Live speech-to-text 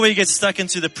We get stuck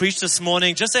into the preach this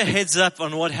morning. Just a heads up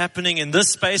on what's happening in this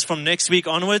space from next week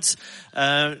onwards.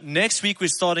 Next week we're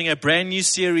starting a brand new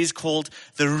series called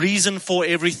The Reason for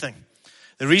Everything.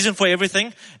 The reason for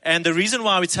everything. And the reason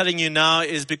why we're telling you now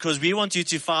is because we want you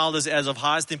to file this as of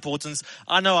highest importance.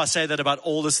 I know I say that about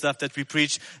all the stuff that we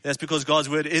preach. That's because God's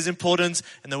word is important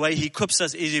and the way He equips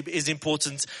us is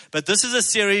important. But this is a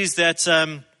series that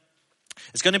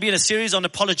it's going to be in a series on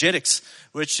apologetics,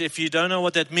 which if you don't know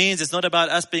what that means, it's not about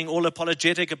us being all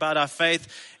apologetic about our faith.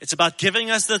 It's about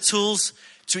giving us the tools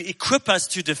to equip us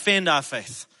to defend our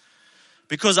faith.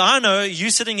 Because I know you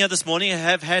sitting here this morning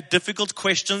have had difficult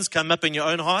questions come up in your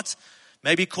own heart,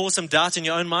 maybe cause some doubt in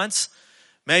your own minds.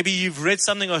 Maybe you've read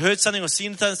something or heard something or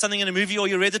seen something in a movie, or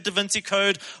you read the Da Vinci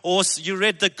Code, or you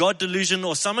read the God Delusion,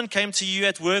 or someone came to you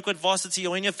at work with Varsity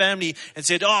or in your family and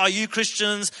said, "Oh, are you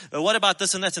Christians? What about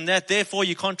this and that and that?" Therefore,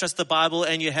 you can't trust the Bible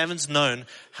and you haven't known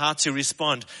how to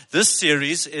respond. This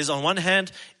series is, on one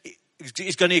hand,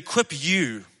 it's going to equip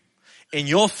you in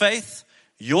your faith,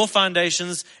 your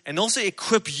foundations, and also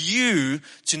equip you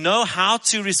to know how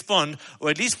to respond, or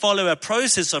at least follow a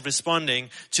process of responding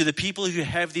to the people who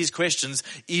have these questions,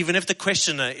 even if the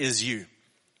questioner is you.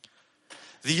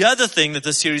 The other thing that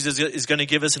this series is going to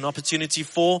give us an opportunity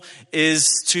for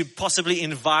is to possibly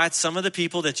invite some of the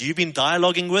people that you've been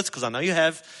dialoguing with, because I know you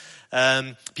have.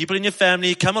 People in your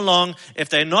family, come along. If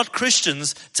they're not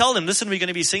Christians, tell them, listen, we're going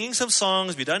to be singing some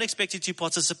songs. We don't expect you to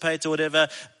participate or whatever.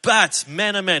 But,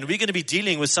 man, oh man, we're going to be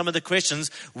dealing with some of the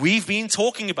questions we've been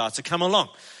talking about. So come along.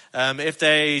 If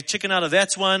they chicken out of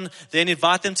that one, then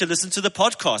invite them to listen to the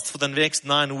podcast for the next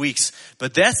 9 weeks.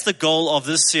 But that's the goal of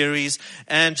this series.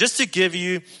 And just to give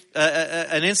you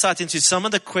an insight into some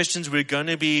of the questions we're going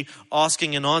to be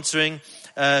asking and answering.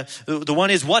 The one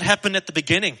is, what happened at the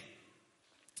beginning?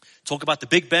 Talk about the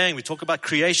Big Bang. We talk about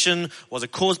creation. Was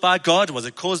it caused by God? Was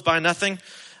it caused by nothing?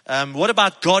 What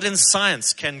about God and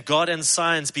science? Can God and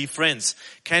science be friends?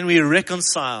 Can we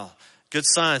reconcile good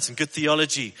science and good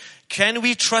theology? Can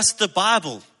we trust the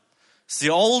Bible? It's the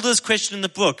oldest question in the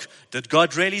book. Did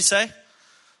God really say?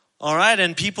 All right,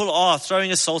 and people are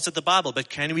throwing assaults at the Bible, but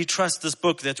can we trust this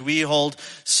book that we hold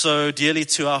so dearly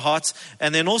to our hearts?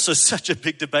 And then also such a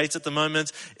big debate at the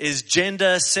moment is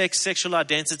gender, sex, sexual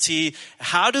identity.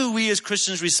 How do we as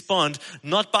Christians respond,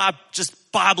 not by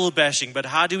just Bible bashing, but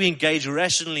how do we engage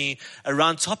rationally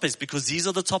around topics? Because these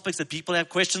are the topics that people have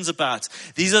questions about.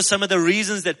 These are some of the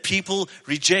reasons that people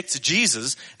reject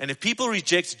Jesus. And if people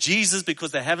reject Jesus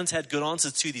because they haven't had good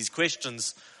answers to these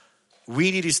questions, we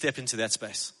need to step into that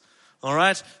space. All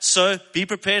right, so be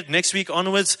prepared. Next week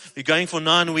onwards, we're going for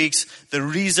 9 weeks. The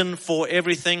reason for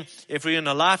everything. If we're in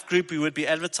a life group, we would be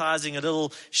advertising a little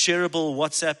shareable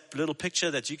WhatsApp little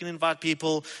picture that you can invite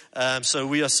people. So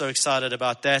we are so excited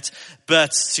about that.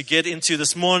 But to get into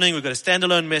this morning, we've got a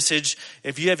standalone message.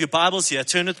 If you have your Bibles here,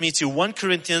 turn with me to 1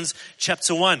 Corinthians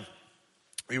chapter 1.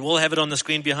 We will have it on the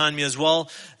screen behind me as well.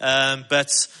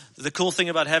 But the cool thing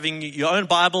about having your own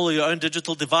Bible or your own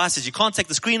digital device is you can't take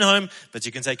the screen home, but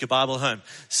you can take your Bible home.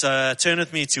 So turn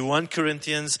with me to 1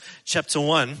 Corinthians chapter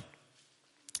 1.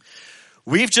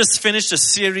 We've just finished a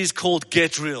series called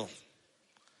Get Real.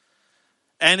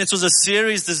 And it was a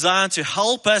series designed to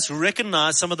help us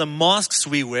recognize some of the masks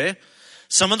we wear,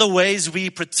 some of the ways we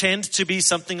pretend to be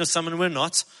something or someone we're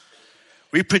not.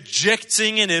 We're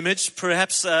projecting an image,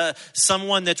 perhaps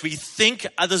someone that we think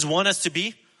others want us to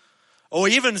be, or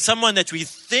even someone that we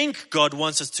think God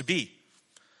wants us to be.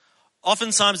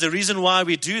 Oftentimes, the reason why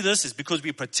we do this is because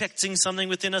we're protecting something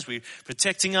within us. We're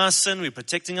protecting our sin. We're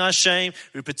protecting our shame.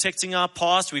 We're protecting our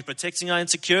past. We're protecting our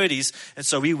insecurities. And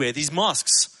so we wear these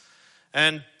masks.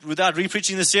 And without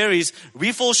re-preaching the series,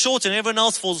 we fall short and everyone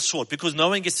else falls short because no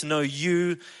one gets to know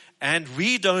you. And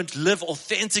we don't live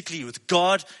authentically with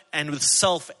God and with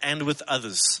self and with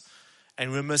others.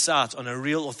 And we miss out on a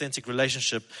real authentic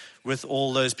relationship with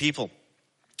all those people.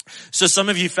 So some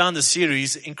of you found the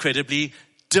series incredibly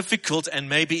difficult and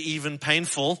maybe even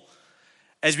painful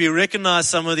as we recognized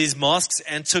some of these masks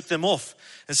and took them off.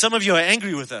 And some of you are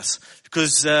angry with us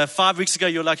because 5 weeks ago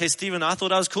you were like, "Hey Stephen, I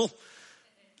thought I was cool.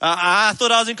 I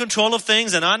thought I was in control of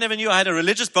things and I never knew I had a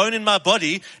religious bone in my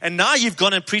body. And now you've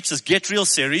gone and preached this Get Real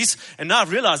series and now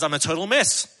I've realized I'm a total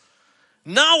mess.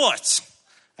 Now what?"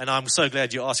 And I'm so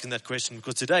glad you're asking that question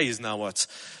because today is now what.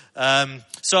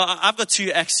 So I've got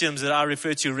 2 axioms that I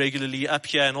refer to regularly up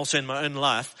here and also in my own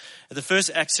life. The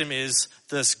first axiom is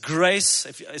this: grace,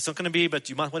 it's not going to be, but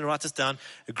you might want to write this down.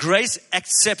 Grace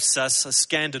accepts us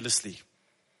scandalously.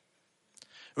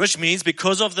 Which means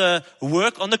because of the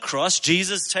work on the cross,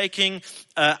 Jesus taking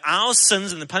our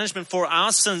sins and the punishment for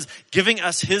our sins, giving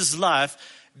us His life,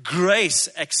 Grace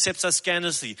accepts us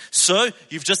scandalously. So,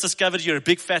 you've just discovered you're a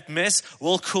big fat mess.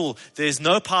 Well, cool. There's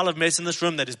no pile of mess in this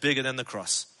room that is bigger than the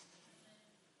cross.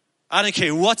 I don't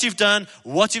care what you've done,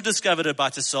 what you've discovered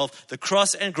about yourself. The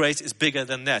cross and grace is bigger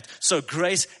than that. So,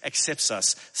 grace accepts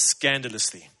us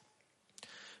scandalously.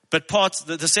 But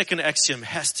the second axiom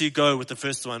has to go with the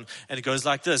first one, and it goes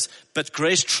like this. But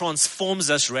grace transforms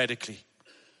us radically.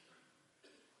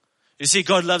 You see,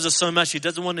 God loves us so much, He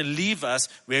doesn't want to leave us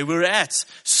where we're at.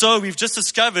 So we've just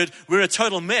discovered we're a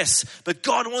total mess. But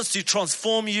God wants to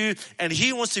transform you, and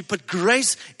He wants to put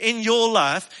grace in your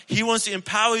life. He wants to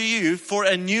empower you for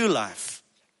a new life.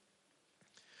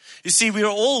 You see, we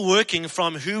are all working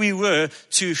from who we were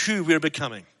to who we're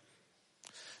becoming.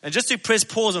 And just to press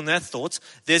pause on that thought,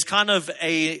 there's kind of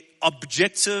a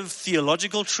objective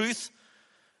theological truth,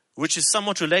 which is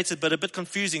somewhat related but a bit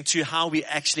confusing to how we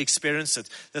actually experience it.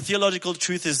 The theological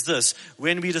truth is this: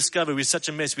 when we discover we're such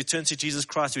a mess, we turn to Jesus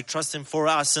Christ, we trust Him for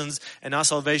our sins and our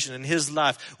salvation and His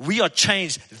life, we are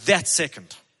changed that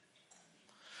second.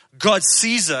 God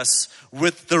sees us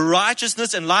with the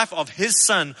righteousness and life of His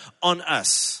Son on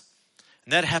us.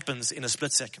 And that happens in a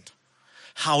split second.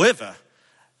 However,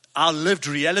 our lived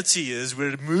reality is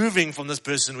we're moving from this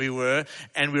person we were,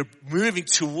 and we're moving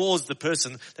towards the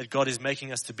person that God is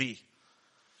making us to be.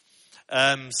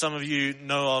 Some of you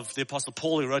know of the Apostle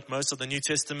Paul, who wrote most of the New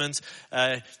Testament.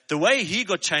 The way he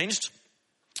got changed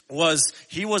was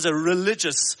he was a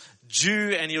religious Jew,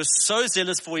 and he was so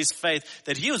zealous for his faith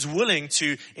that he was willing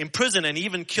to imprison and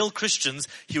even kill Christians.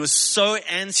 He was so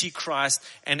anti-Christ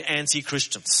and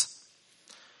anti-Christians.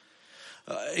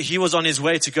 He was on his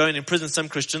way to go and imprison some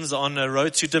Christians on a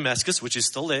road to Damascus, which is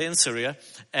still there in Syria.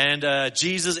 And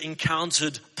Jesus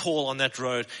encountered Paul on that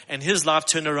road, and his life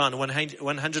turned around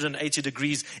 180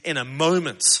 degrees in a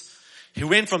moment. He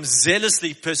went from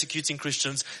zealously persecuting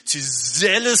Christians to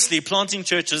zealously planting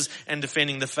churches and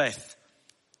defending the faith.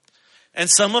 And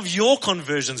some of your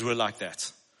conversions were like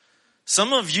that.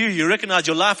 Some of you recognized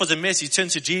your life was a mess. You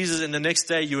turned to Jesus, and the next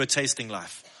day you were tasting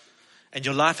life. And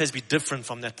your life has been different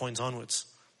from that point onwards.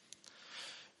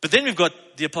 But then we've got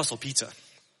the Apostle Peter.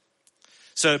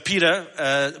 So Peter,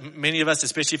 many of us,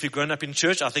 especially if you've grown up in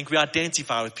church, I think we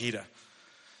identify with Peter.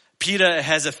 Peter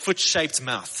has a foot-shaped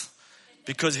mouth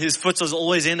because his foot was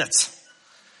always in it.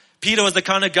 Peter was the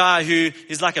kind of guy who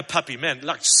is like a puppy, man,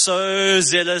 like so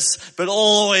zealous, but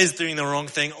always doing the wrong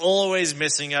thing, always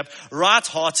messing up,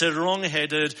 right-hearted,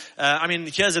 wrong-headed.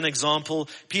 Here's an example.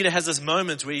 Peter has this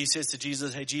moment where he says to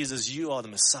Jesus, "Hey, Jesus, you are the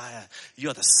Messiah. You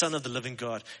are the Son of the living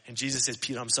God." And Jesus says,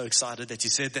 "Peter, I'm so excited that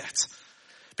you said that.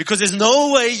 Because there's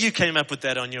no way you came up with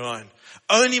that on your own.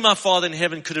 Only my Father in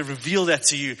heaven could have revealed that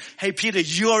to you. Hey, Peter,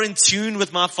 you are in tune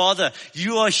with my Father.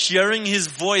 You are hearing His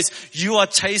voice. You are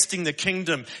tasting the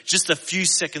kingdom." Just a few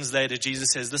seconds later,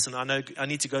 Jesus says, "Listen, I know I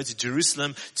need to go to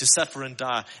Jerusalem to suffer and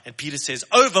die." And Peter says,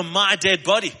 "Over my dead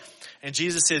body." And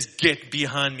Jesus says, "Get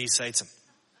behind me, Satan."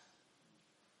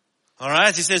 All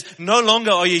right. He says, no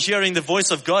longer are you hearing the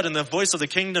voice of God and the voice of the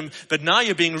kingdom, but now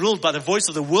you're being ruled by the voice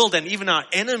of the world and even our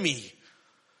enemy.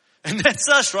 And that's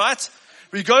us, right?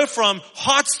 We go from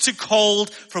hot to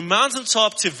cold, from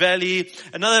mountaintop to valley.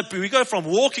 We go from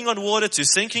walking on water to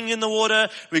sinking in the water.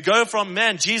 We go from,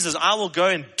 "Man, Jesus, I will go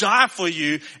and die for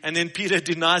you." And then Peter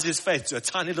denies his faith to a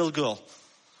tiny little girl.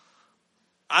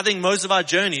 I think most of our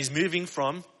journey is moving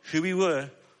from who we were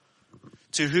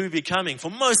to who we're becoming. For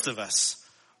most of us,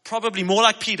 probably more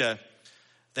like Peter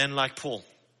than like Paul.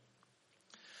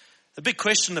 The big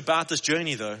question about this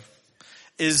journey, though,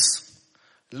 is,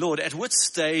 Lord, at what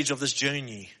stage of this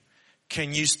journey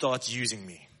can you start using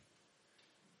me?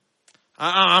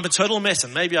 I'm a total mess,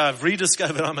 and maybe I've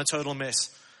rediscovered I'm a total mess.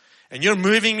 And you're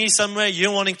moving me somewhere.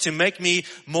 You're wanting to make me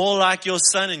more like your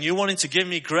Son, and you're wanting to give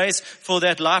me grace for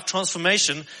that life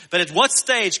transformation. But at what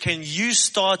stage can you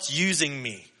start using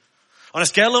me? On a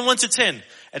scale of 1 to 10,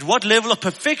 at what level of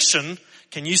perfection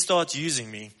can you start using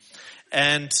me?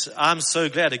 And I'm so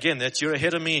glad, again, that you're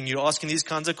ahead of me and you're asking these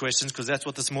kinds of questions, because that's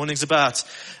what this morning's about.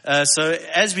 So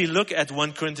as we look at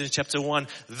 1 Corinthians chapter 1,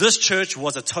 this church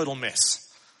was a total mess.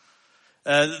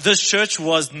 This church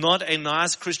was not a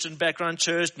nice Christian background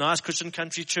church, nice Christian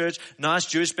country church, nice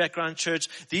Jewish background church.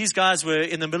 These guys were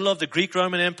in the middle of the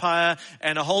Greek-Roman Empire,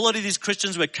 and a whole lot of these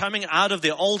Christians were coming out of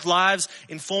their old lives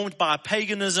informed by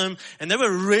paganism, and they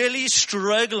were really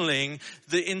struggling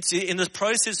in the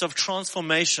process of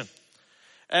transformation.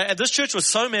 And this church was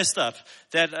so messed up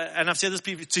that, and I've said this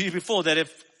to you before, that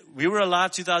if we were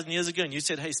alive 2,000 years ago and you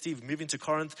said, "Hey, Steve, moving to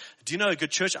Corinth, do you know a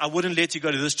good church?" I wouldn't let you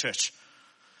go to this church.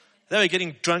 They were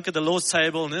getting drunk at the Lord's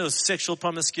table, and there was sexual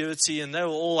promiscuity, and they were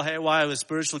all haywire with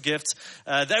spiritual gifts.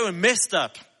 They were messed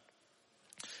up.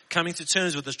 coming to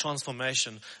terms with this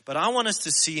transformation. But I want us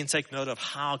to see and take note of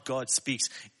how God speaks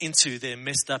into their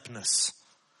messed upness.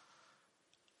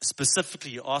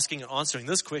 Specifically asking and answering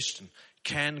this question,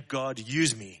 can God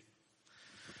use me?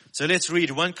 So let's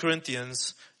read 1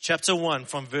 Corinthians chapter 1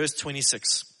 from verse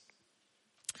 26.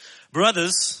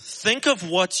 Brothers, think of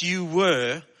what you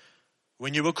were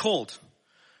when you were called.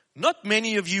 Not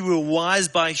many of you were wise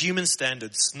by human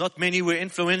standards. Not many were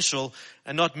influential,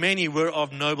 and not many were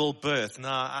of noble birth. Now,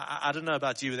 I don't know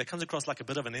about you, but that comes across like a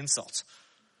bit of an insult.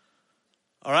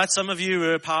 All right, some of you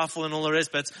were powerful and all the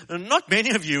rest, but not many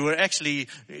of you were actually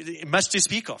much to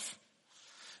speak of.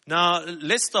 Now,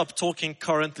 let's stop talking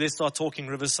Corinth. Let's start talking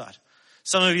Riverside.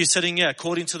 Some of you sitting here,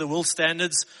 according to the world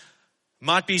standards,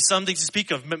 might be something to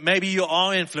speak of. Maybe you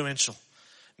are influential.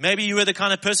 Maybe you were the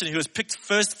kind of person who was picked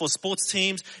first for sports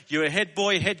teams. You were a head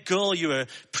boy, head girl. You were a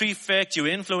prefect. You were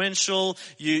influential.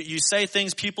 You say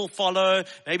things people follow.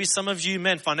 Maybe some of you,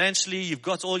 man, financially, you've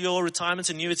got all your retirement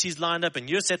annuities lined up and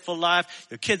you're set for life.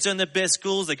 Your kids are in the best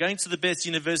schools. They're going to the best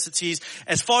universities.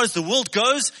 As far as the world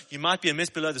goes, you might be a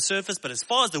mess below the surface. But as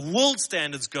far as the world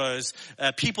standards goes,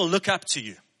 people look up to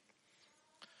you.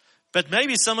 But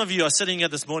maybe some of you are sitting here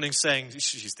this morning saying,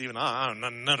 Stephen, I don't know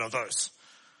none of those.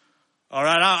 All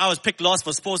right, I was picked last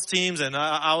for sports teams, and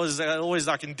I was always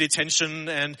like in detention,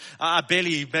 and I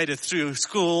barely made it through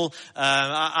school.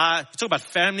 I talk about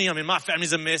family. I mean, my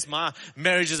family's a mess. My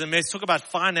marriage is a mess. Talk about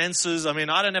finances. I mean,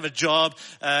 I don't have a job.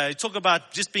 Talk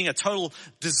about just being a total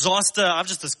disaster. I've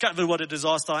just discovered what a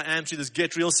disaster I am through this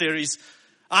Get Real series.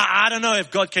 I don't know if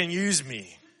God can use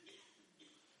me.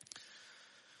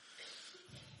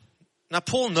 Now,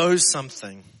 Paul knows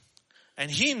something. And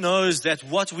he knows that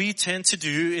what we tend to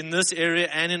do in this area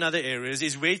and in other areas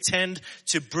is we tend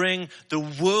to bring the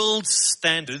world's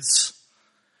standards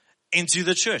into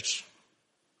the church.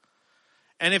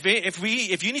 And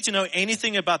if you need to know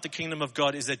anything about the kingdom of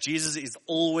God, is that Jesus is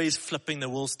always flipping the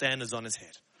world standards on his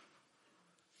head.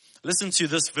 Listen to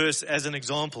this verse as an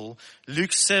example.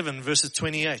 Luke 7 verses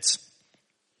 28.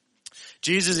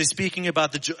 Jesus is speaking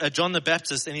about John the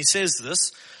Baptist, and he says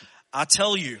this, I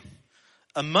tell you,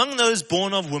 among those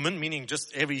born of woman, meaning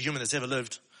just every human that's ever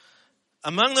lived,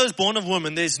 among those born of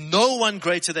woman, there's no one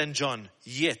greater than John.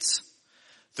 Yet,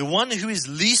 the one who is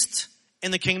least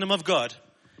in the kingdom of God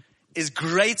is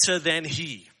greater than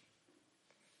he.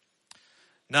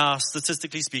 Now,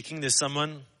 statistically speaking, there's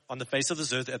someone on the face of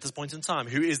this earth at this point in time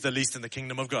who is the least in the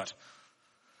kingdom of God.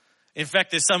 In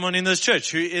fact, there's someone in this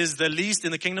church who is the least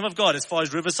in the kingdom of God as far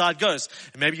as Riverside goes.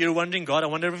 And maybe you're wondering, God, I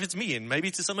wonder if it's me. And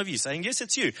maybe to some of you saying, yes,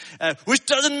 it's you. Which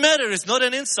doesn't matter. It's not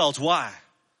an insult. Why?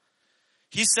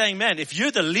 He's saying, man, if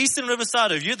you're the least in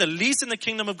Riverside, if you're the least in the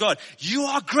kingdom of God, you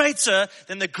are greater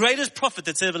than the greatest prophet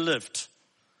that's ever lived.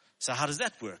 So how does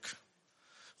that work?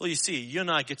 Well, you see, you and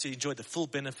I get to enjoy the full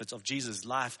benefits of Jesus'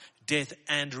 life, death,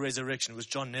 and resurrection, which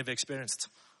John never experienced.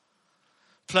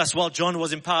 Plus, while John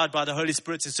was empowered by the Holy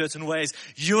Spirit in certain ways,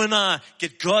 you and I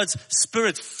get God's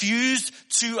Spirit fused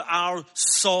to our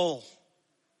soul.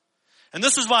 And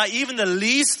this is why even the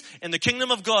least in the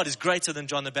kingdom of God is greater than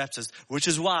John the Baptist, which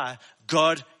is why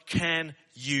God can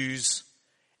use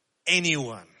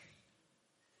anyone.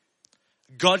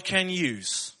 God can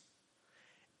use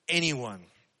anyone.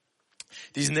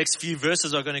 These next few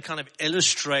verses are going to kind of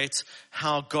illustrate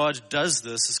how God does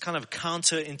this. It's kind of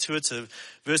counterintuitive.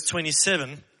 Verse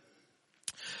 27.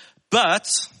 But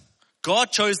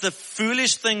God chose the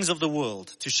foolish things of the world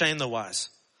to shame the wise.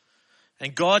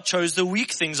 And God chose the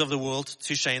weak things of the world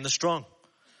to shame the strong.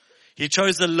 He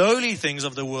chose the lowly things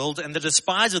of the world and the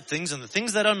despised things and the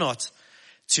things that are not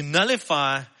to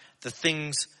nullify the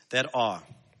things that are.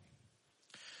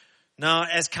 Now,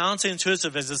 as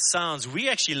counterintuitive as it sounds, we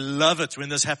actually love it when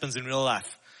this happens in real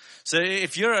life. So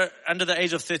if you're under the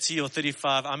age of 30 or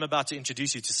 35, I'm about to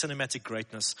introduce you to cinematic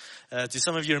greatness. Do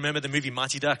some of you remember the movie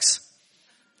Mighty Ducks?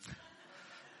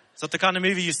 It's not the kind of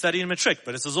movie you study in matric,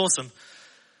 but it's awesome.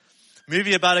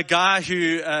 Movie about a guy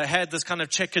who had this kind of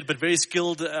checkered but very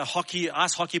skilled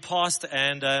ice hockey past,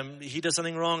 and he does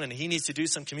something wrong and he needs to do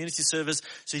some community service.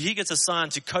 So he gets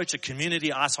assigned to coach a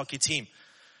community ice hockey team.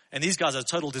 And these guys are a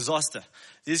total disaster.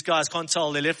 These guys can't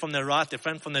tell their left from their right, their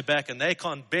front from their back, and they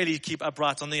can't barely keep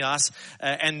upright on the ice.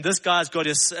 And this guy's got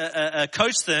to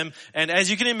coach them. And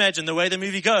as you can imagine, the way the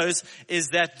movie goes is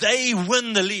that they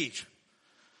win the league.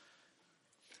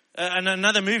 And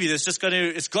another movie that's just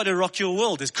it's got to rock your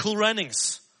world is Cool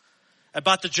Runnings,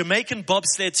 about the Jamaican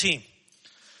bobsled team.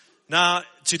 Now,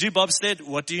 to do bobsled,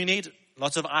 what do you need?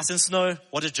 Lots of ice and snow.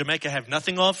 What does Jamaica have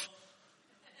nothing of?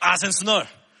 Ice and snow.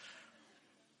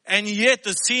 And yet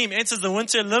this team enters the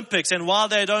Winter Olympics, and while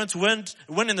they don't win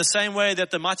in the same way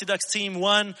that the Mighty Ducks team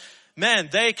won, man,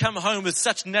 they come home with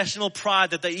such national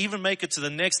pride that they even make it to the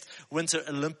next Winter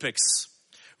Olympics.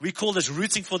 We call this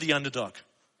rooting for the underdog.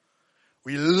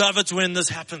 We love it when this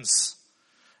happens.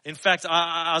 In fact,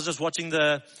 I was just watching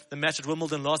the match at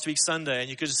Wimbledon last week Sunday, and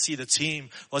you could just see the team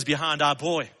was behind our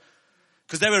boy.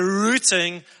 Because they were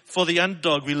rooting for the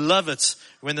underdog. We love it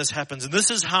when this happens. And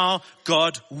this is how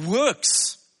God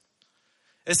works.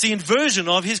 It's the inversion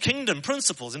of his kingdom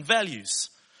principles and values.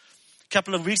 A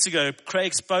couple of weeks ago,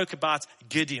 Craig spoke about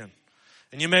Gideon.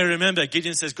 And you may remember,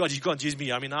 Gideon says, God, you can't use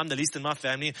me. I mean, I'm the least in my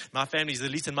family. My family is the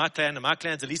least in my clan, and my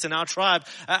clan's the least in our tribe.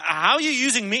 How are you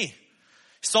using me?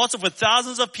 He starts off with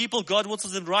thousands of people. God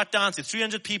whittles them right down to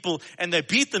 300 people, and they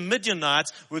beat the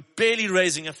Midianites with barely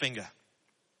raising a finger.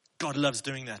 God loves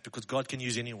doing that because God can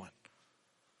use anyone.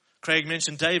 Craig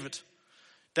mentioned David.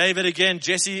 David again,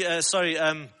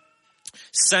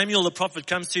 Samuel the prophet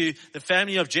comes to the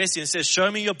family of Jesse and says, show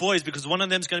me your boys because one of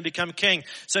them is going to become king.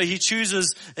 So he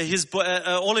chooses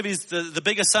all of the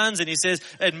bigger sons, and he says,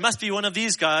 it must be one of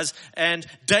these guys. And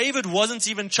David wasn't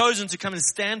even chosen to come and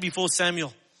stand before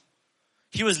Samuel.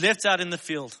 He was left out in the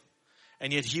field,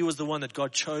 and yet he was the one that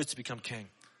God chose to become king.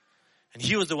 And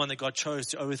he was the one that God chose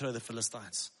to overthrow the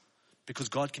Philistines because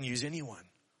God can use anyone.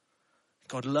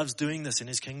 God loves doing this in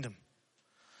his kingdom.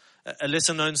 A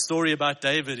lesser known story about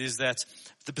David is that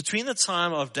between the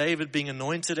time of David being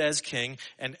anointed as king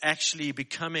and actually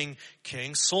becoming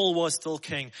king, Saul was still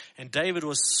king, and David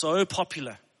was so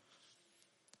popular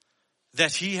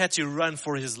that he had to run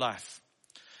for his life.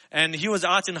 And he was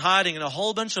out in hiding, and a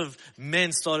whole bunch of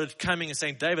men started coming and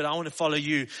saying, David, I want to follow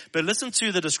you. But listen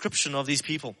to the description of these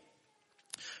people.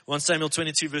 1 Samuel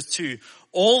 22 verse 2,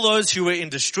 all those who were in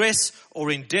distress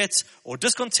or in debt or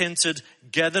discontented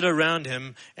gathered around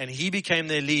him, and he became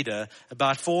their leader.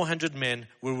 About 400 men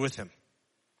were with him.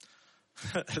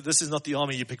 This is not the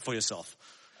army you pick for yourself.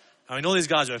 I mean, all these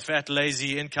guys were fat,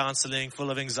 lazy, in counseling,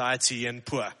 full of anxiety and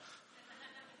poor.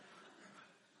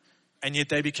 And yet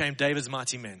they became David's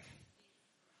mighty men.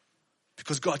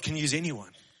 Because God can use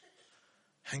anyone.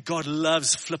 And God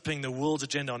loves flipping the world's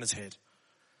agenda on its head.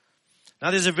 Now,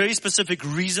 there's a very specific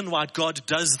reason why God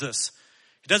does this.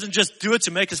 He doesn't just do it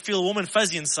to make us feel warm and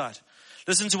fuzzy inside.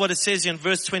 Listen to what it says here in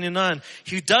verse 29.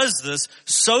 He does this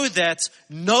so that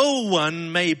no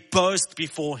one may boast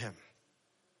before him.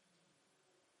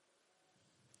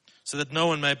 So that no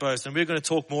one may boast. And we're going to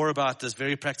talk more about this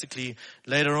very practically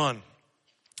later on.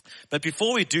 But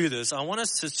before we do this, I want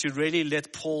us to really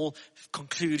let Paul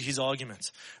conclude his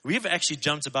argument. We've actually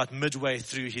jumped about midway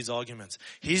through his argument.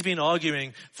 He's been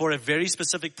arguing for a very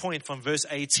specific point from verse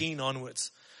 18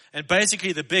 onwards. And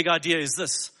basically the big idea is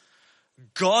this.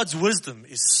 God's wisdom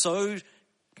is so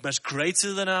much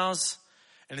greater than ours,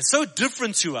 and it's so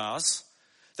different to ours,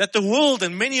 that the world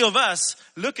and many of us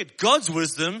look at God's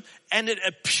wisdom and it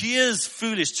appears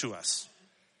foolish to us.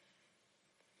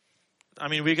 I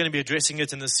mean, we're going to be addressing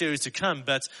it in the series to come,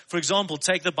 but for example,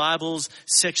 take the Bible's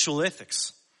sexual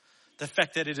ethics. The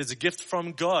fact that it is a gift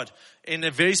from God in a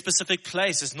very specific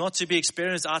place. It's not to be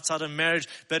experienced outside of marriage,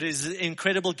 but it is an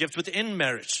incredible gift within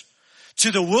marriage. To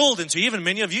the world and to even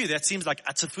many of you, that seems like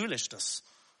utter foolishness.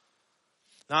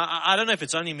 Now, I don't know if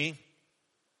it's only me,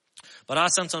 but I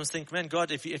sometimes think, man,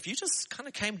 God, if you just kind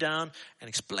of came down and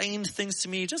explained things to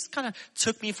me, just kind of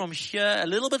took me from here a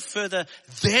little bit further,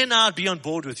 then I'd be on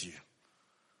board with you.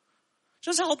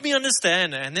 Just help me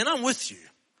understand, and then I'm with you.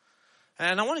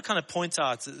 And I want to kind of point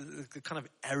out the kind of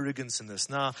arrogance in this.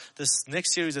 Now, this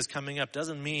next series that's coming up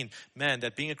doesn't mean, man,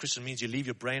 that being a Christian means you leave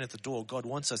your brain at the door. God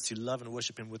wants us to love and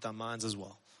worship him with our minds as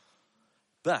well.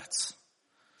 But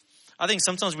I think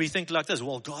sometimes we think like this,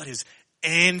 well, God is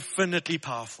infinitely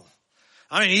powerful.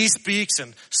 I mean, he speaks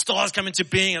and stars come into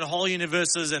being and whole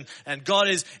universes, and God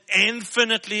is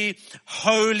infinitely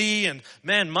holy, and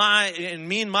man,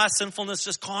 me and my sinfulness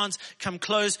just can't come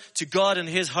close to God and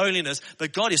his holiness,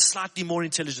 but God is slightly more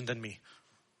intelligent than me.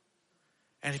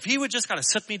 And if he would just kind of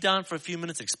sit me down for a few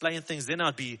minutes, explain things, then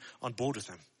I'd be on board with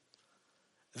him.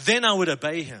 Then I would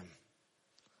obey him.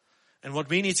 And what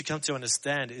we need to come to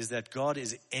understand is that God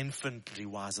is infinitely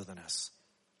wiser than us.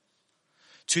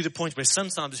 To the point where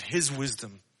sometimes his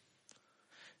wisdom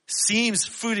seems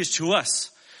foolish to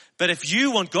us. But if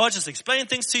you want God to just explain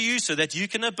things to you so that you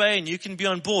can obey and you can be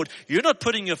on board, you're not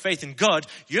putting your faith in God,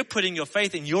 you're putting your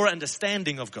faith in your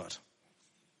understanding of God.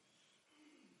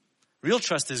 Real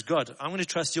trust is God. I'm going to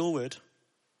trust your word.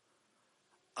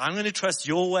 I'm going to trust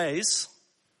your ways.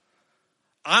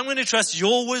 I'm going to trust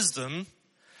your wisdom,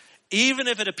 even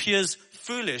if it appears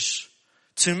foolish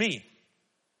to me.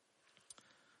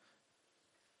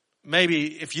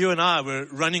 Maybe if you and I were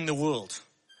running the world,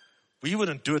 we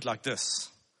wouldn't do it like this.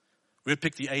 We'd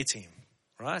pick the A team,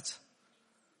 right?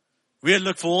 We'd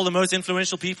look for all the most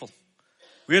influential people.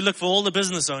 We'd look for all the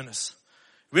business owners.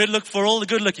 We'd look for all the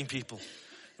good-looking people.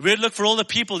 We'd look for all the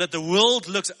people that the world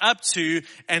looks up to,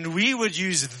 and we would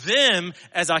use them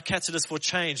as our catalyst for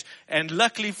change. And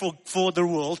luckily for the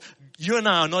world, you and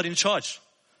I are not in charge.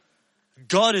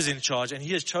 God is in charge, and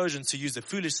He has chosen to use the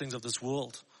foolish things of this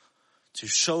world to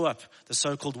show up the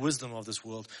so-called wisdom of this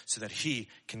world so that He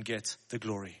can get the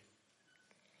glory.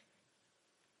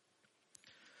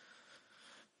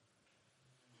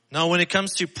 Now, when it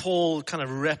comes to Paul kind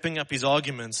of wrapping up his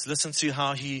arguments, listen to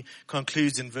how he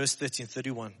concludes in verse 30 and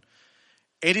 31.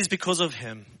 It is because of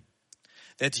Him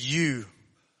that you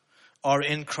are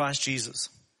in Christ Jesus.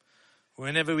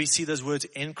 Whenever we see those words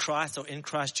in Christ or in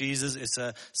Christ Jesus, it's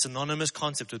a synonymous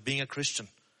concept with being a Christian.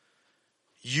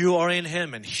 You are in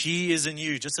Him and He is in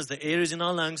you. Just as the air is in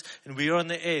our lungs and we are in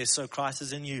the air, so Christ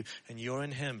is in you and you're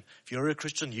in Him. If you're a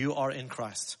Christian, you are in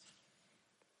Christ.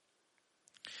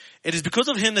 It is because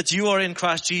of Him that you are in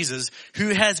Christ Jesus, who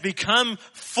has become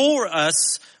for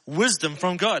us wisdom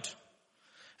from God.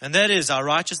 And that is our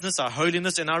righteousness, our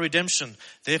holiness, and our redemption.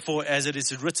 Therefore, as it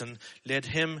is written, let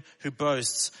him who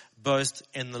boasts, boast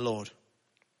in the Lord.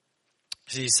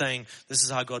 So he's saying, this is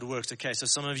how God works. Okay, so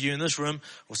some of you in this room,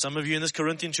 or some of you in this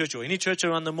Corinthian church, or any church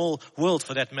around the world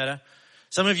for that matter,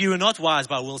 some of you are not wise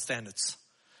by world standards.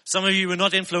 Some of you are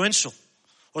not influential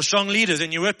or strong leaders,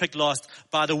 and you were picked last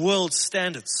by the world's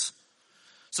standards.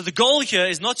 So the goal here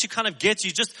is not to kind of get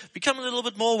you, just become a little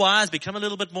bit more wise, become a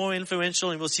little bit more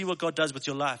influential, and we'll see what God does with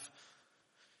your life.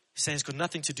 He's saying it's got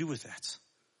nothing to do with that.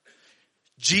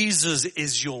 Jesus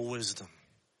is your wisdom.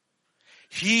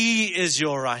 He is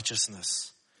your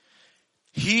righteousness.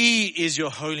 He is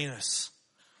your holiness.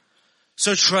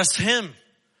 So trust Him.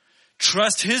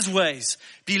 Trust His ways.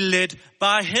 Be led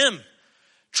by Him.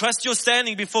 Trust your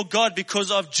standing before God because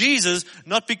of Jesus,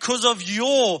 not because of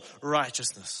your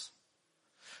righteousness.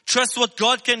 Trust what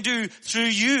God can do through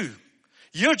you.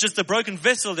 You're just a broken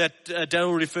vessel that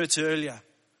Daryl referred to earlier.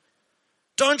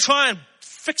 Don't try and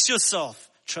fix yourself.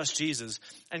 Trust Jesus.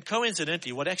 And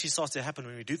coincidentally, what actually starts to happen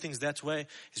when we do things that way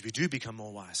is we do become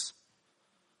more wise.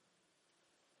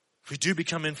 We do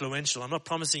become influential. I'm not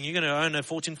promising you're going to own a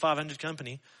Fortune 500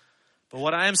 company. But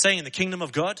what I am saying, in the kingdom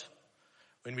of God,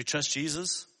 when we trust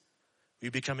Jesus, we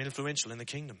become influential in the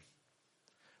kingdom.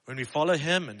 When we follow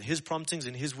Him and His promptings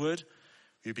and His word,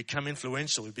 we become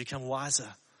influential. We become wiser.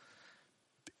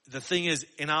 The thing is,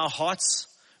 in our hearts,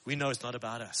 we know it's not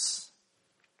about us.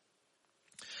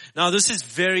 Now, this is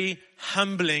very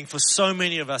humbling for so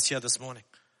many of us here this morning.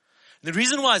 The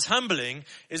reason why it's humbling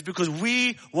is because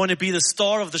we want to be the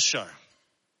star of the show.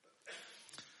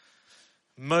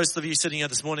 Most of you sitting here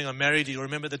this morning are married. You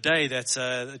remember the day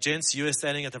that, gents, you were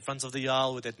standing at the front of the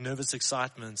aisle with that nervous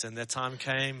excitement, and that time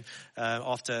came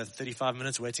after 35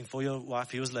 minutes waiting for your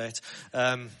wife. He was late.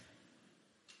 The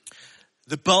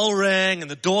bell rang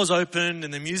and the doors opened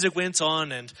and the music went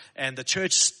on and the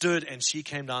church stood and she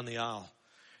came down the aisle.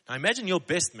 Now imagine your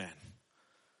best man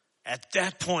at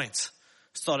that point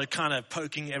started kind of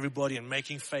poking everybody and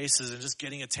making faces and just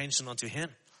getting attention onto him.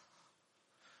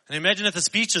 And imagine at the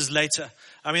speeches later.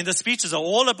 I mean, the speeches are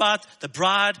all about the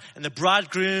bride and the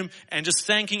bridegroom and just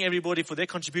thanking everybody for their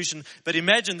contribution. But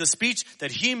imagine the speech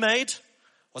that he made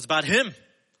was about him.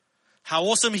 How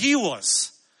awesome he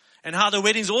was. And how the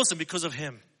wedding's awesome because of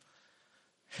him.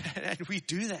 And we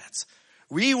do that.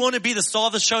 We want to be the star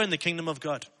of the show in the kingdom of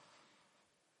God.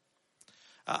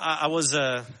 I was,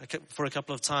 for a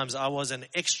couple of times, I was an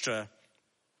extra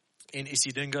in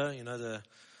Isidingo, you know, the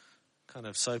kind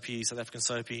of soapy, South African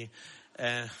soapy.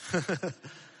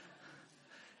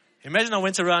 Imagine I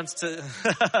went around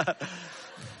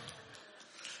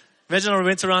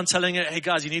telling her, hey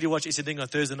guys, you need to watch Isidingo on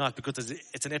Thursday night because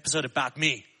it's an episode about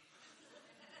me.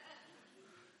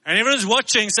 And everyone's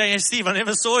watching saying, hey Steve, I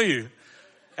never saw you.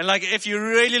 And like, if you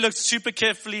really looked super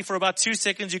carefully for about 2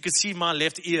 seconds, you could see my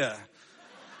left ear.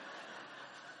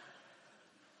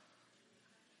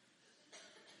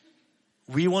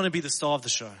 We want to be the star of the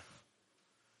show.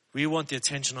 We want the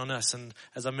attention on us. And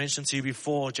as I mentioned to you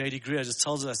before, J.D. Greer just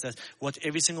tells us that what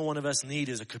every single one of us need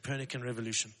is a Copernican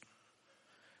revolution.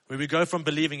 Where we go from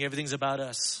believing everything's about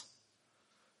us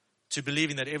to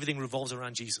believing that everything revolves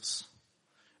around Jesus.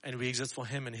 And we exist for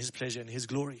Him and His pleasure and His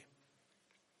glory.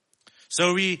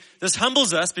 So this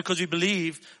humbles us because we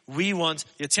believe we want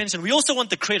the attention. We also want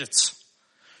the credits.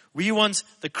 We want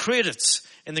the credits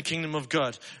in the kingdom of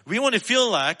God. We want to feel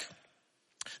like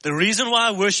the reason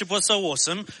why worship was so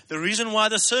awesome, the reason why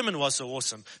the sermon was so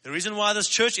awesome, the reason why this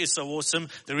church is so awesome,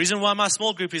 the reason why my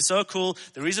small group is so cool,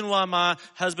 the reason why my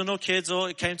husband or kids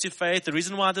came to faith, the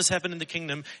reason why this happened in the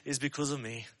kingdom is because of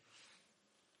me.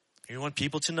 We want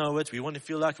people to know it. We want to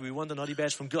feel like we want the naughty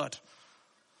badge from God.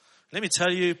 Let me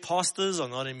tell you, pastors are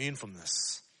not immune from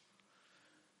this.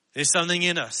 There's something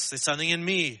in us. There's something in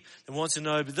me that wants to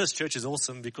know, but this church is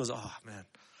awesome because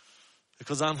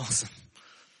I'm awesome.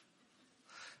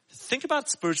 Think about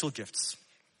spiritual gifts.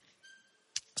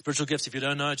 Spiritual gifts, if you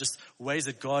don't know, just ways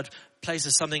that God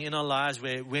places something in our lives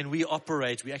where when we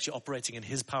operate, we're actually operating in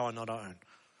His power, not our own.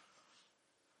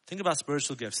 Think about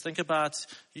spiritual gifts. Think about,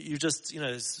 you just,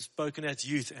 spoken at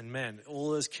youth, and man,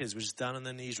 all those kids were just down on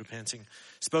their knees repenting.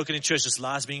 Spoken in church, just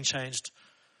lives being changed.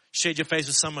 Shared your face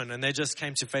with someone and they just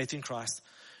came to faith in Christ.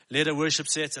 Led a worship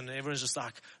set and everyone's just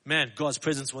like, man, God's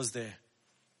presence was there.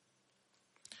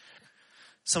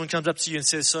 Someone comes up to you and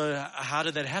says, so how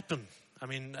did that happen? I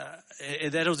mean,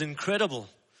 that was incredible.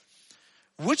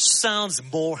 Which sounds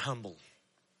more humble?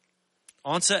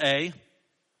 Answer A,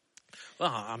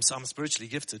 well, I'm spiritually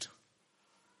gifted.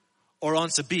 Or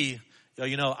answer B,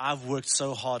 I've worked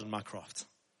so hard on my craft.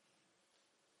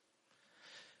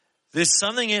 There's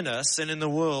something in us and in the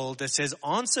world that says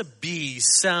answer B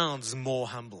sounds more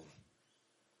humble.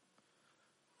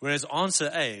 Whereas answer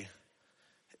A,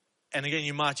 and again,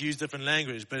 you might use different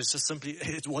language, but it's just simply,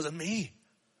 it wasn't me.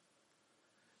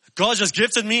 God just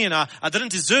gifted me and I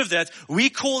didn't deserve that. We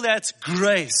call that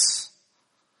grace.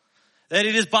 That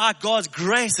it is by God's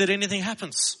grace that anything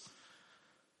happens.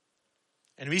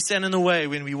 And we stand in the way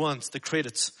when we want the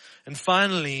credit. And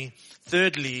finally,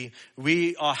 thirdly,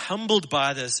 we are humbled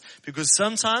by this because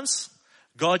sometimes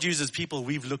God uses people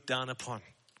we've looked down upon.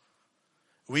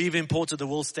 We've imported the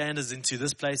world standards into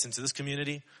this place, into this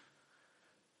community.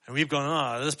 And we've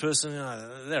gone, this person,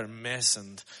 they're a mess.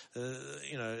 And,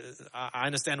 I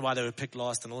understand why they were picked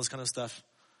last and all this kind of stuff.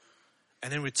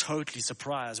 And then we're totally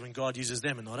surprised when God uses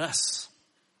them and not us.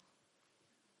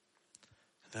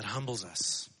 That humbles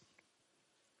us.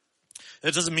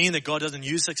 That doesn't mean that God doesn't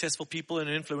use successful people and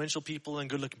influential people and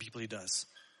good-looking people. He does.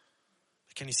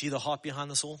 Can you see the heart behind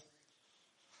this all?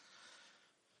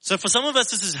 So for some of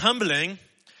us, this is humbling.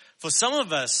 For some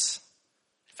of us,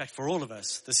 in fact, for all of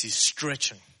us, this is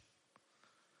stretching.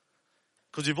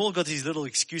 Because we've all got these little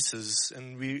excuses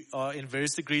and we are in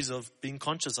various degrees of being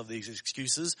conscious of these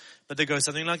excuses. But they go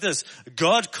something like this.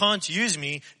 God can't use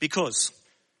me because.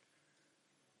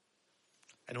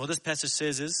 And what this passage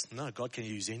says is, no, God can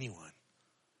use anyone.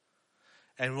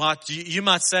 And what you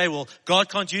might say, well, God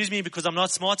can't use me because I'm not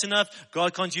smart enough.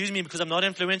 God can't use me because I'm not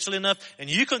influential enough.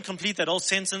 And you can complete that whole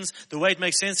sentence the way it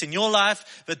makes sense in your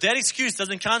life. But that excuse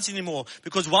doesn't count anymore.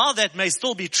 Because while that may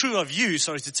still be true of you,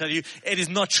 sorry to tell you, it is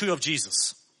not true of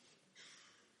Jesus.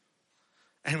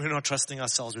 And we're not trusting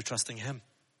ourselves, we're trusting Him.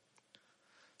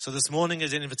 So this morning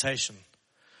is an invitation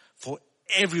for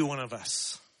every one of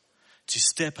us to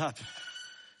step up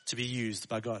to be used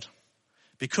by God.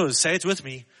 Because, say it with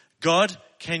me, God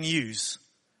can use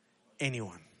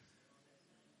anyone.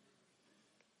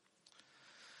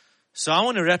 So I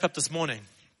want to wrap up this morning.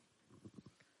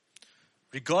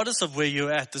 Regardless of where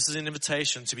you're at, this is an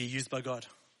invitation to be used by God.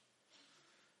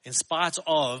 In spite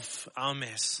of our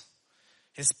mess.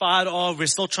 In spite of we're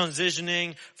still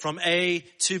transitioning from A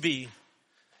to B.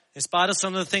 In spite of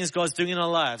some of the things God's doing in our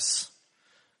lives.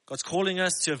 God's calling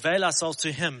us to avail ourselves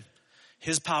to Him.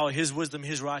 His power, His wisdom,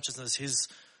 His righteousness, His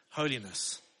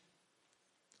holiness.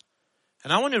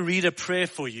 And I want to read a prayer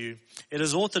for you. It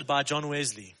is authored by John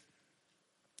Wesley.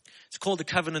 It's called the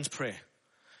Covenant Prayer.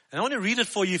 And I want to read it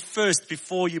for you first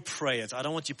before you pray it. I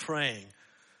don't want you praying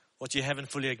what you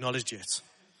haven't fully acknowledged yet.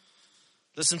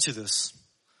 Listen to this.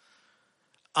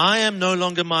 I am no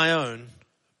longer my own,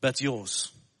 but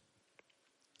yours.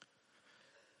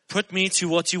 Put me to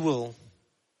what you will.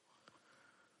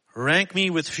 Rank me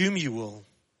with whom you will.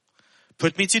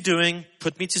 Put me to doing,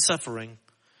 put me to suffering.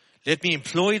 Let me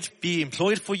be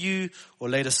employed for you or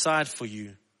laid aside for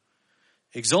you.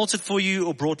 Exalted for you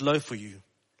or brought low for you.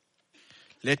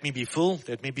 Let me be full,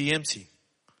 let me be empty.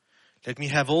 Let me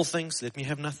have all things, let me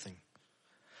have nothing.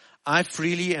 I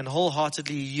freely and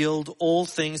wholeheartedly yield all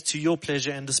things to your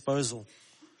pleasure and disposal.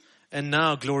 And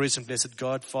now, glorious and blessed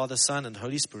God, Father, Son, and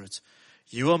Holy Spirit,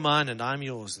 you are mine and I am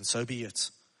yours, and so be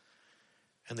it.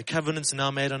 And the covenants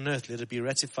now made on earth, let it be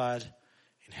ratified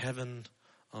in heaven.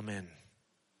 Amen.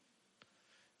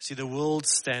 See, the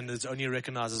world's standards only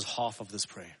recognizes half of this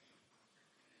prayer.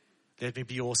 Let me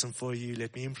be awesome for you.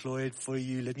 Let me employ it for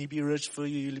you. Let me be rich for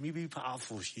you. Let me be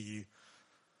powerful for you.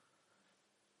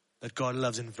 But God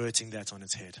loves inverting that on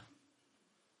its head.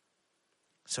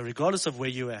 So regardless of where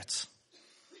you're at,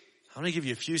 I want to give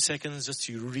you a few seconds just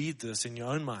to read this in your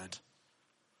own mind.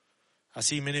 I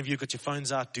see many of you got your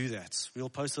phones out. Do that. We'll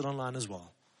post it online as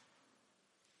well.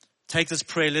 Take this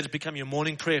prayer. Let it become your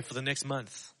morning prayer for the next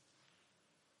month.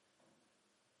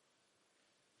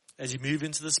 as you move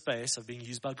into the space of being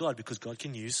used by God, because God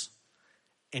can use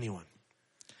anyone.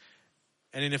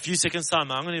 And in a few seconds'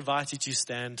 time, I'm going to invite you to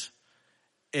stand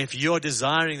if you're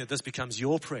desiring that this becomes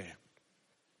your prayer,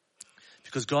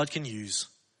 because God can use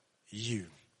you.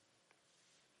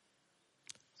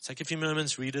 Take a few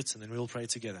moments, read it, and then we'll pray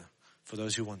together for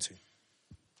those who want to.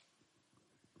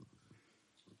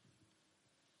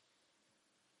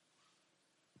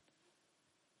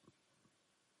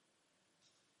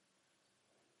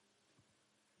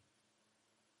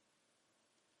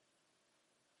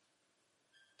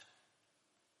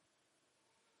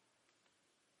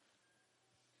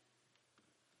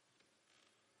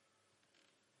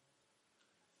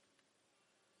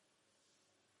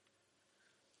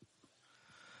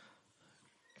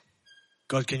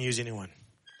 God can use anyone.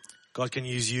 God can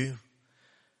use you.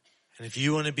 And if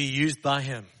you want to be used by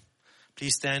Him,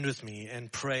 please stand with me and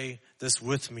pray this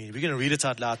with me. We're going to read it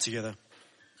out loud together.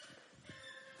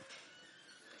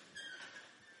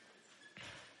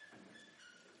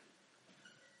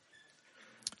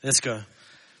 Let's go.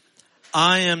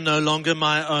 I am no longer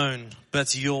my own,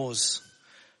 but yours.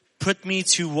 Put me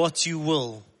to what you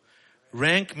will.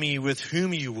 Rank me with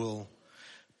whom you will.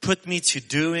 Put me to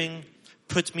doing.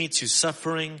 Put me to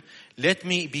suffering. Let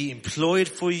me be employed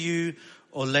for you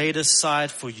or laid aside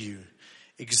for you,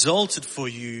 exalted for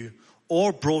you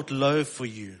or brought low for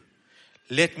you.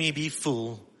 Let me be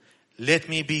full. Let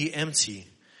me be empty.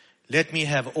 Let me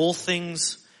have all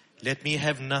things. Let me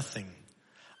have nothing.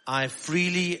 I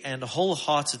freely and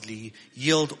wholeheartedly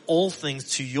yield all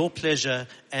things to your pleasure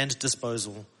and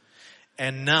disposal.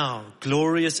 And now,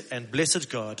 glorious and blessed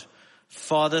God,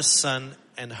 Father, Son,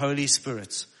 and Holy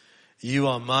Spirit, you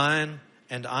are mine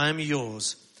and I am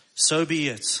yours. So be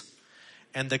it.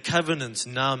 And the covenant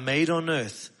now made on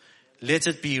earth, let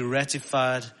it be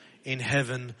ratified in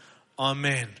heaven.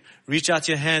 Amen. Reach out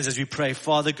your hands as we pray.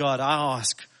 Father God, I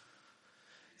ask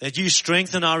that you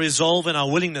strengthen our resolve and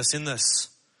our willingness in this.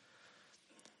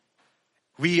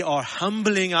 We are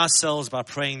humbling ourselves by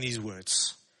praying these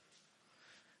words.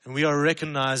 And we are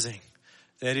recognizing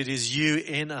that it is you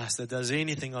in us that does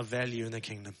anything of value in the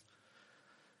kingdom.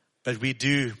 But we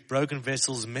do, broken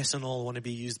vessels, mess and all, want to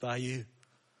be used by you.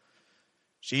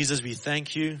 Jesus, we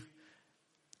thank you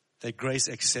that grace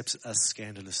accepts us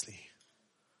scandalously.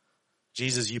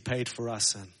 Jesus, you paid for our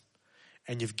sin,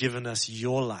 and you've given us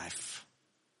your life.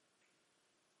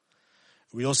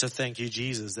 We also thank you,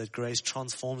 Jesus, that grace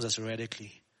transforms us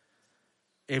radically,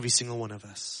 every single one of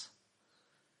us.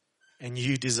 And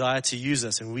you desire to use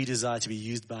us, and we desire to be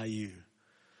used by you.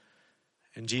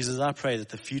 And Jesus, I pray that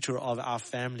the future of our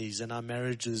families and our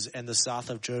marriages and the south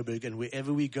of Joburg and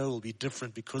wherever we go will be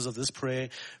different because of this prayer.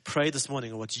 Pray this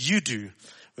morning on what you do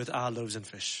with our loaves and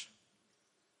fish.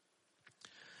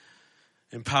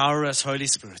 Empower us, Holy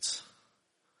Spirit.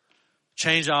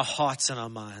 Change our hearts and our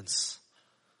minds.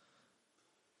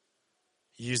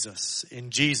 Use us in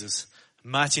Jesus'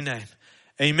 mighty name.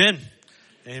 Amen.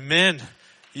 Amen.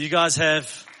 You guys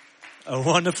have a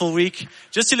wonderful week.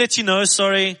 Just to let you know,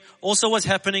 also what's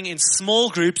happening in small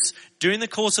groups during the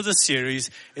course of this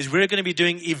series is we're going to be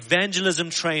doing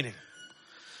evangelism training.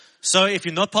 So if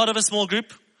you're not part of a small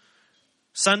group,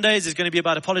 Sundays is going to be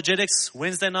about apologetics.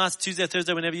 Wednesday nights, Tuesday,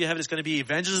 Thursday, whenever you have it, it's going to be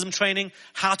evangelism training,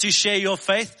 how to share your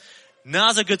faith.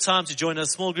 Now's a good time to join a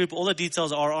small group. All the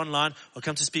details are online, or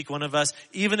come to speak one of us,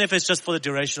 even if it's just for the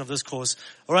duration of this course.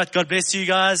 All right, God bless you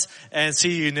guys, and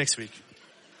see you next week.